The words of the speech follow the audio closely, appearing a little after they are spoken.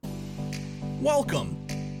Welcome.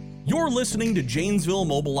 You're listening to Janesville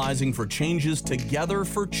Mobilizing for Change's Together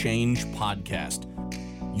for Change podcast,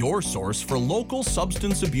 your source for local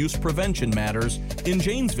substance abuse prevention matters in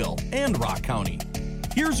Janesville and Rock County.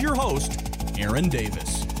 Here's your host, Aaron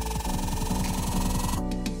Davis.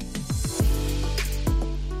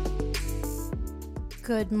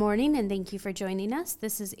 Good morning, and thank you for joining us.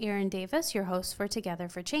 This is Aaron Davis, your host for Together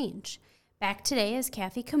for Change. Back today is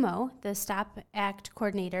Kathy Camo, the Stop Act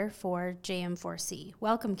coordinator for JM4C.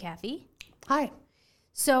 Welcome, Kathy. Hi.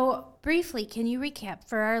 So, briefly, can you recap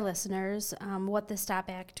for our listeners what the Stop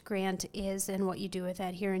Act grant is and what you do with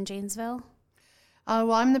that here in Janesville?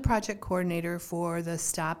 Well, I'm the project coordinator for the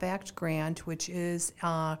Stop Act grant, which is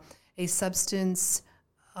a substance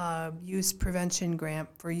use prevention grant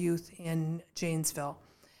for youth in Janesville.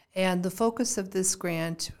 And the focus of this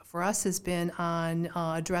grant for us has been on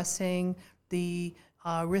addressing the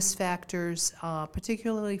risk factors,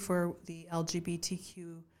 particularly for the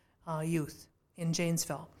LGBTQ youth in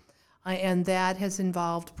Janesville. And that has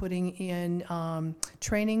involved putting in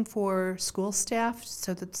training for school staff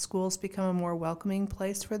so that the schools become a more welcoming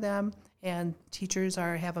place for them, and teachers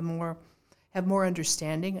have more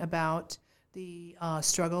understanding about the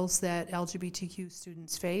struggles that LGBTQ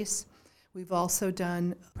students face. We've also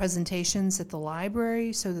done presentations at the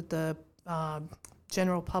library so that the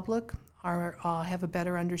general public have a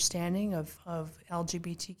better understanding of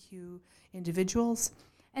LGBTQ individuals.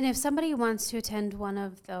 And if somebody wants to attend one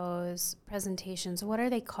of those presentations, what are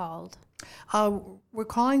they called? We're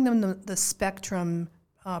calling them the Spectrum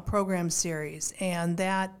program series, and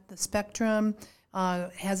the Spectrum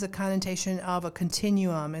has a connotation of a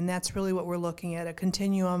continuum, and that's really what we're looking at, a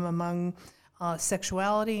continuum among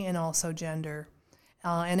sexuality and also gender.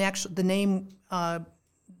 And actually, the name,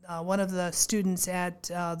 one of the students at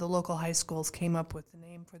the local high schools came up with the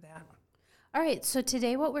name for that. All right, so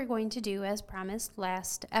today what we're going to do, as promised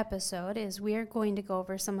last episode, is we are going to go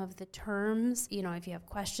over some of the terms. You know, if you have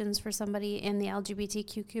questions for somebody in the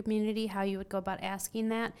LGBTQ community, how you would go about asking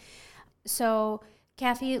that. So,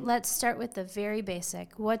 Kathy, let's start with the very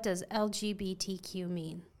basic. What does LGBTQ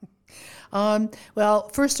mean? Well,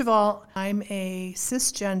 first of all, I'm a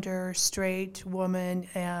cisgender straight woman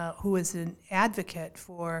who is an advocate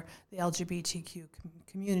for the LGBTQ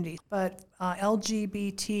community. But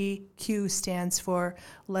LGBTQ stands for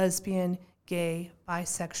lesbian, gay,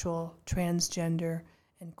 bisexual, transgender,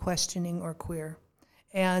 and questioning or queer.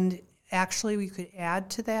 And actually, we could add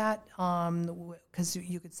to that because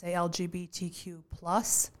you could say LGBTQ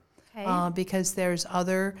plus, okay. Because there's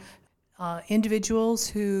other individuals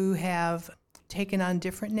who have taken on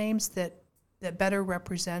different names that better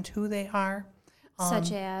represent who they are.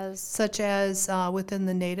 Such as within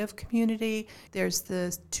the Native community, there's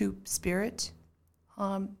the Two-Spirit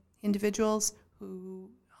individuals who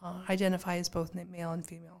identify as both male and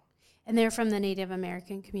female. And they're from the Native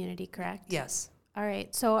American community, correct? Yes. All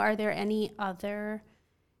right. So are there any other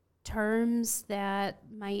terms that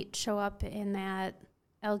might show up in that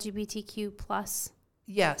LGBTQ plus?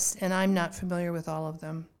 Yes, and I'm not familiar with all of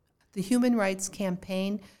them. The Human Rights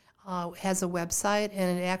Campaign has a website,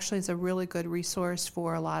 and it actually is a really good resource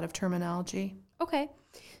for a lot of terminology. Okay.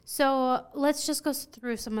 So let's just go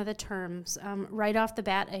through some of the terms. Right off the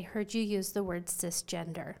bat, I heard you use the word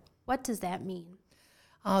cisgender. What does that mean?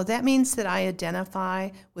 That means that I identify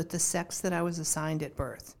with the sex that I was assigned at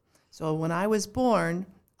birth. So when I was born,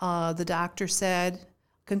 the doctor said,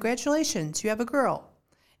 "Congratulations, you have a girl."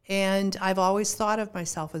 And I've always thought of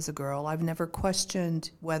myself as a girl. I've never questioned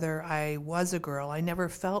whether I was a girl. I never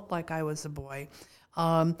felt like I was a boy.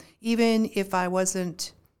 Even if I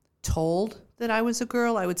wasn't told that I was a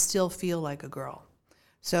girl, I would still feel like a girl.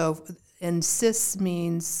 So, and cis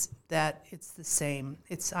means that it's the same.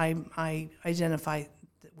 I identify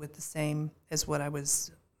with the same as what I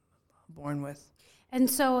was born with. And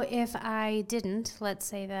so if I didn't, let's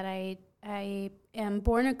say that I am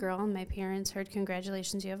born a girl, and my parents heard,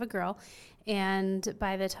 "Congratulations, you have a girl," and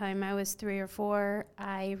by the time I was 3 or 4,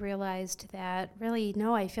 I realized that really,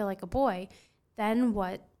 no, I feel like a boy, then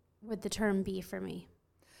what would the term be for me?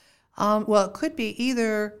 Well, it could be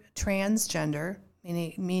either transgender,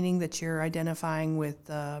 meaning that you're identifying with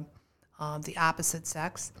the opposite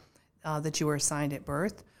sex that you were assigned at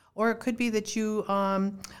birth, or it could be that you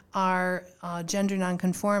are gender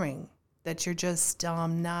nonconforming, that you're just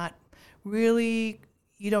not really,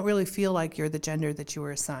 you don't really feel like you're the gender that you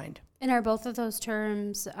were assigned. And are both of those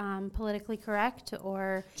terms politically correct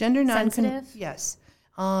or gender sensitive? Yes.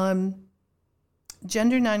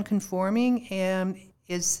 Gender nonconforming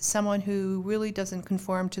is someone who really doesn't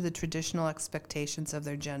conform to the traditional expectations of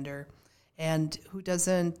their gender, and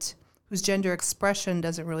whose gender expression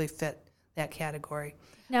doesn't really fit that category.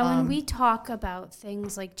 Now, when we talk about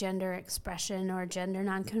things like gender expression or gender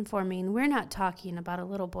nonconforming, we're not talking about a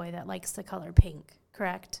little boy that likes the color pink,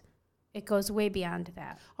 correct? It goes way beyond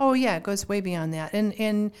that. Oh, yeah, it goes way beyond that.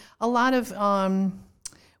 And a lot of,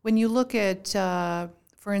 when you look at,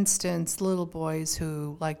 for instance, little boys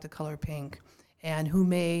who like the color pink and who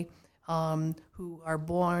may, who are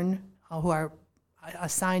born, who are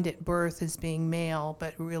assigned at birth as being male,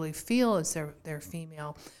 but really feel as they're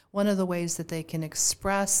female, one of the ways that they can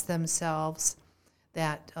express themselves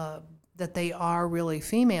that they are really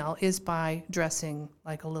female is by dressing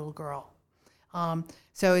like a little girl.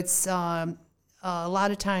 So it's a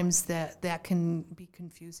lot of times that can be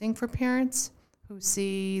confusing for parents who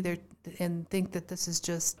see and think that this is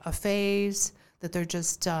just a phase, that they're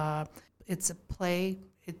just it's a play,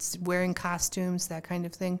 it's wearing costumes, that kind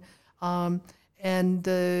of thing. And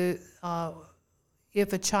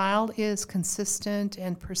if a child is consistent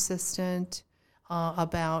and persistent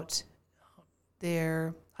about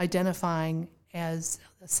their identifying as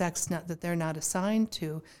a sex that they're not assigned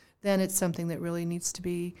to, then it's something that really needs to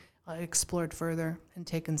be explored further and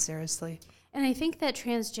taken seriously. And I think that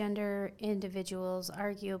transgender individuals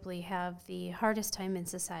arguably have the hardest time in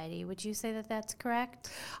society. Would you say that that's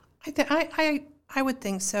correct? I would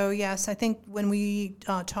think so, yes. I think when we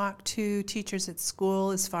talk to teachers at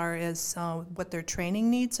school as far as what their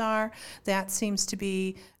training needs are, that seems to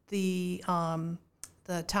be the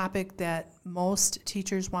topic that most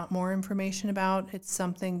teachers want more information about. It's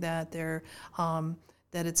something that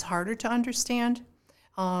that it's harder to understand.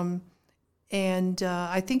 And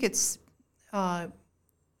I think it's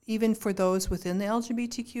even for those within the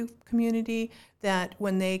LGBTQ community that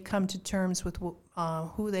when they come to terms with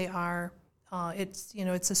who they are,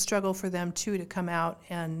 it's a struggle for them too to come out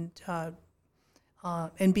and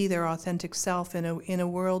be their authentic self in a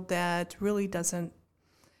world that really doesn't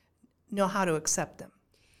know how to accept them.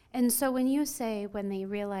 And so when you say when they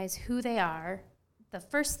realize who they are, the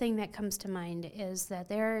first thing that comes to mind is that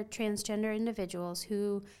there are transgender individuals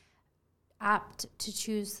who opt to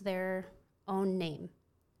choose their own name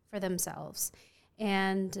for themselves.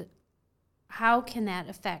 And how can that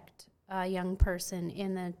affect a young person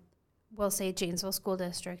in the, we'll say, Janesville School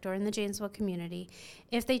District or in the Janesville community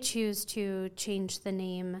if they choose to change the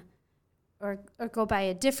name or go by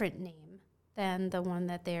a different name than the one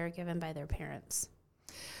that they are given by their parents?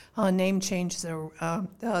 Name changes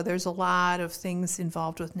there's a lot of things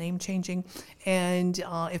involved with name changing, and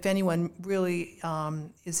if anyone really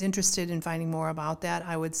is interested in finding more about that,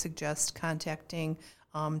 I would suggest contacting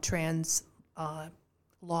Trans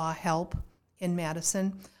Law Help in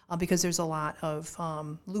Madison, because there's a lot of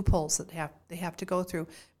loopholes that they have to go through.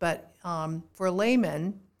 But for a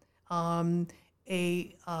layman, a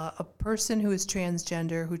person who is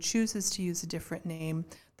transgender who chooses to use a different name,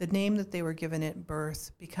 the name that they were given at birth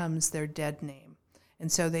becomes their dead name.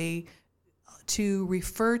 And so to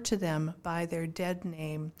refer to them by their dead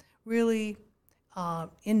name really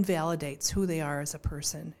invalidates who they are as a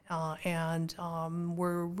person. And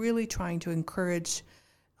we're really trying to encourage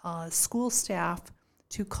school staff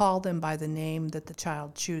to call them by the name that the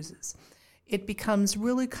child chooses. It becomes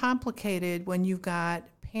really complicated when you've got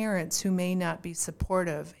parents who may not be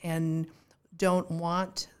supportive and don't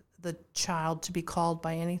want the child to be called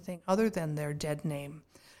by anything other than their dead name.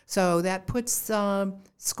 So that puts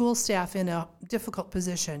school staff in a difficult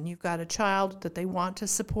position. You've got a child that they want to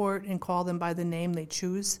support and call them by the name they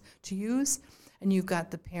choose to use, and you've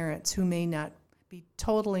got the parents who may not be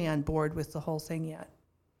totally on board with the whole thing yet.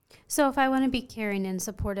 So if I want to be caring and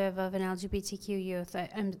supportive of an LGBTQ youth,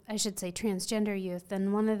 I should say transgender youth,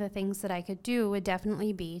 then one of the things that I could do would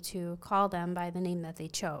definitely be to call them by the name that they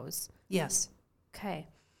chose. Yes. Okay.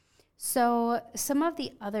 So some of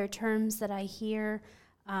the other terms that I hear,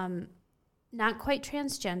 not quite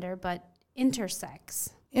transgender, but intersex.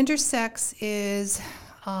 Intersex is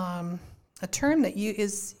a term that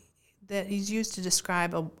is used to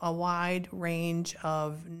describe a wide range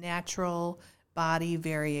of natural body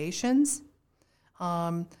variations.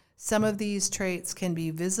 Some of these traits can be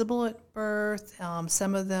visible at birth.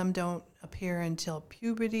 Some of them don't appear until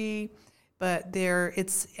puberty. But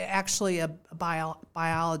it's actually a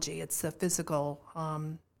biology. It's a physical...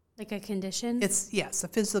 like a condition? It's, yes, a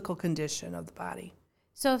physical condition of the body.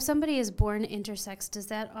 So if somebody is born intersex, does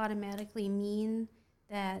that automatically mean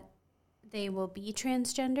that they will be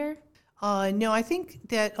transgender? No, I think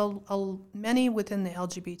that many within the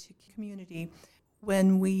LGBT community,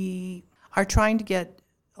 when we are trying to get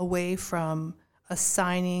away from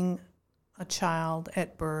assigning a child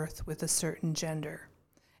at birth with a certain gender,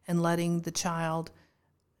 and letting the child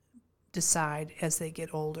decide as they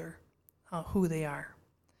get older who they are.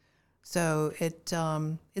 So it's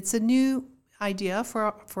a new idea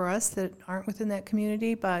for us that aren't within that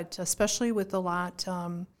community, but especially with a lot.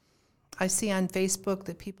 I see on Facebook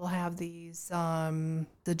that people have these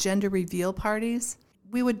the gender reveal parties.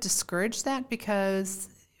 We would discourage that because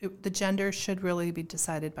the gender should really be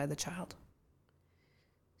decided by the child.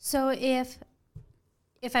 So if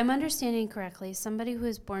I'm understanding correctly, somebody who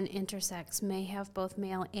is born intersex may have both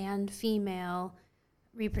male and female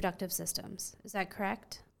reproductive systems. Is that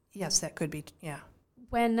correct? Yes, that could be, yeah.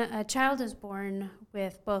 When a child is born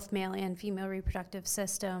with both male and female reproductive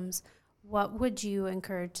systems, what would you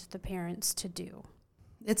encourage the parents to do?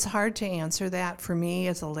 It's hard to answer that for me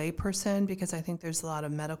as a layperson because I think there's a lot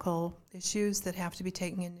of medical issues that have to be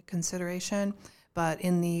taken into consideration. But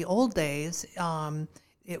in the old days,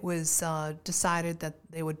 it was decided that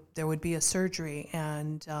there would be a surgery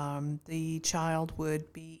and the child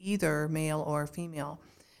would be either male or female.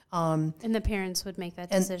 And the parents would make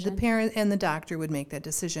that decision? And the parent and the doctor would make that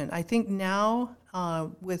decision. I think now,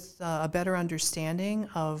 with a better understanding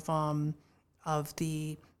of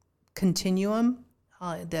the continuum,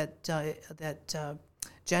 that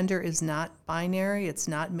gender is not binary, it's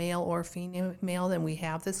not male or female, then we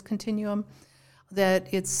have this continuum, that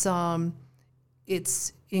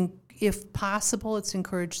if possible, it's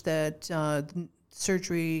encouraged that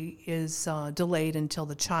surgery is delayed until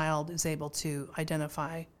the child is able to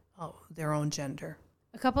identify their own gender.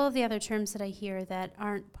 A couple of the other terms that I hear that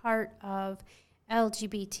aren't part of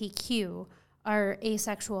LGBTQ are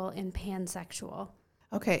asexual and pansexual.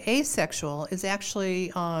 Okay, asexual is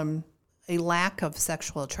actually a lack of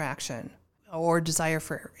sexual attraction or desire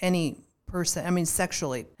for any person,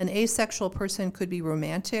 sexually. An asexual person could be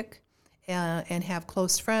romantic and have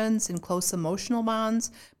close friends and close emotional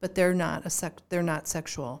bonds, but they're not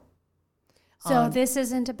sexual. So this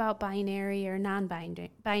isn't about binary or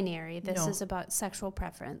non-binary. This No. is about sexual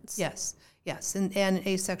preference. Yes, and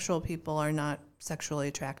asexual people are not sexually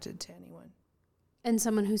attracted to anyone. And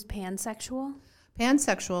someone who's pansexual?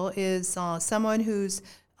 Pansexual is someone who's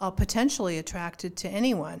potentially attracted to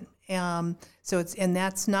anyone. So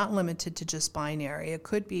that's not limited to just binary. It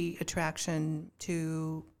could be attraction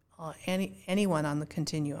to anyone on the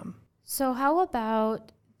continuum. So how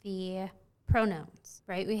about the pronouns,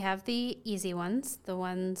 right? We have the easy ones, the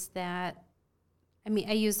ones that,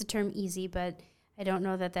 I use the term easy, but I don't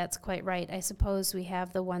know that that's quite right. I suppose we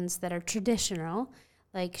have the ones that are traditional,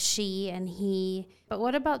 like she and he. But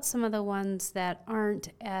what about some of the ones that aren't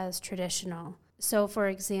as traditional? So, for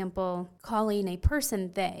example, calling a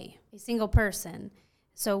person they, a single person.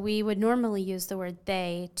 So we would normally use the word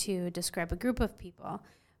they to describe a group of people.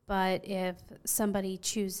 But if somebody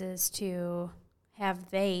chooses to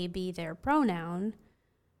have they be their pronoun,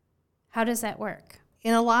 how does that work?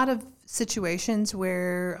 In a lot of situations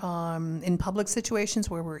where, in public situations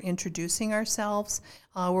where we're introducing ourselves,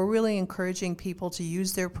 we're really encouraging people to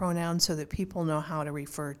use their pronouns so that people know how to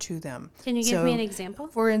refer to them. Can you give me an example?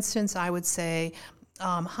 For instance, I would say,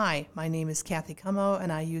 hi, my name is Kathy Cummo,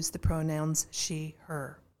 and I use the pronouns she,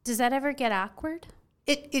 her. Does that ever get awkward?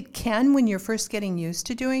 It can when you're first getting used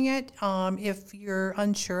to doing it. If you're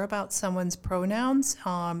unsure about someone's pronouns,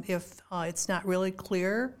 if it's not really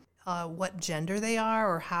clear what gender they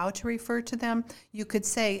are or how to refer to them, you could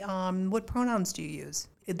say, what pronouns do you use?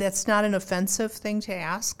 That's not an offensive thing to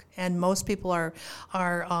ask, and most people are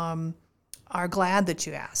glad that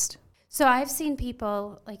you asked. So I've seen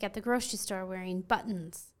people, like at the grocery store, wearing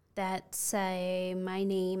buttons that say, my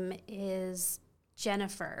name is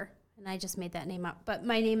Jennifer, and I just made that name up, but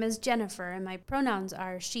my name is Jennifer, and my pronouns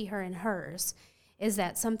are she, her, and hers. Is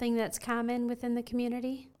that something that's common within the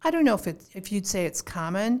community? I don't know if you'd say it's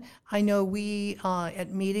common. I know we, at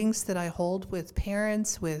meetings that I hold with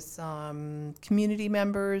parents, with community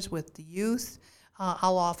members, with the youth,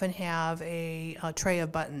 I'll often have a tray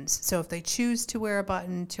of buttons. So if they choose to wear a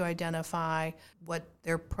button to identify what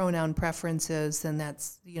their pronoun preference is, then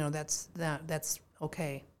that's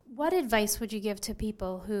okay. What advice would you give to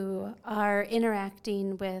people who are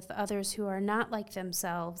interacting with others who are not like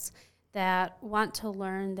themselves, that want to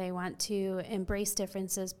learn, they want to embrace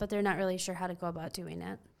differences, but they're not really sure how to go about doing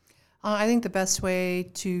it? I think the best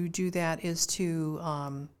way to do that is to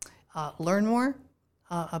learn more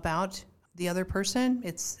about the other person.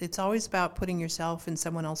 It's always about putting yourself in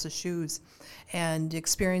someone else's shoes and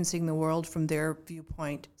experiencing the world from their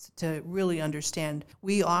viewpoint to really understand.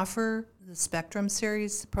 We offer the Spectrum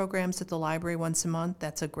series programs at the library once a month.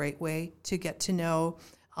 That's a great way to get to know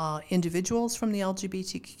individuals from the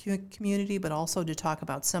LGBTQ community, but also to talk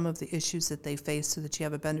about some of the issues that they face so that you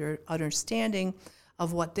have a better understanding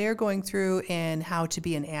of what they're going through and how to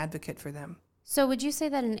be an advocate for them. So would you say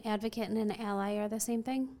that an advocate and an ally are the same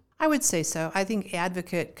thing? I would say so. I think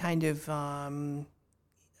advocate kind of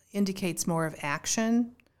indicates more of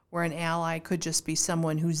action, where an ally could just be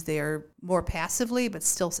someone who's there more passively but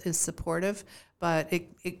still is supportive. But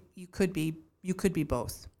you could be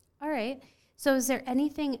both. All right. So is there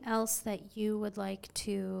anything else that you would like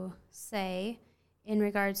to say in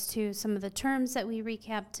regards to some of the terms that we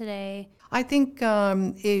recapped today? I think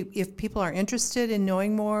if people are interested in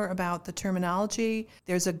knowing more about the terminology,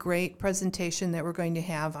 there's a great presentation that we're going to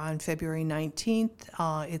have on February 19th.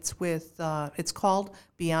 It's called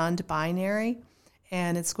Beyond Binary,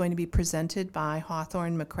 and it's going to be presented by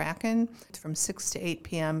Hawthorne McCracken from 6 to 8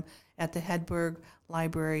 p.m. at the Hedberg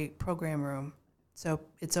Library Program Room. So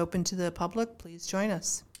it's open to the public. Please join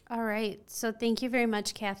us. All right. So thank you very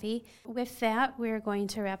much, Kathy. With that, we're going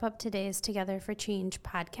to wrap up today's Together for Change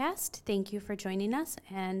podcast. Thank you for joining us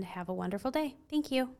and have a wonderful day. Thank you.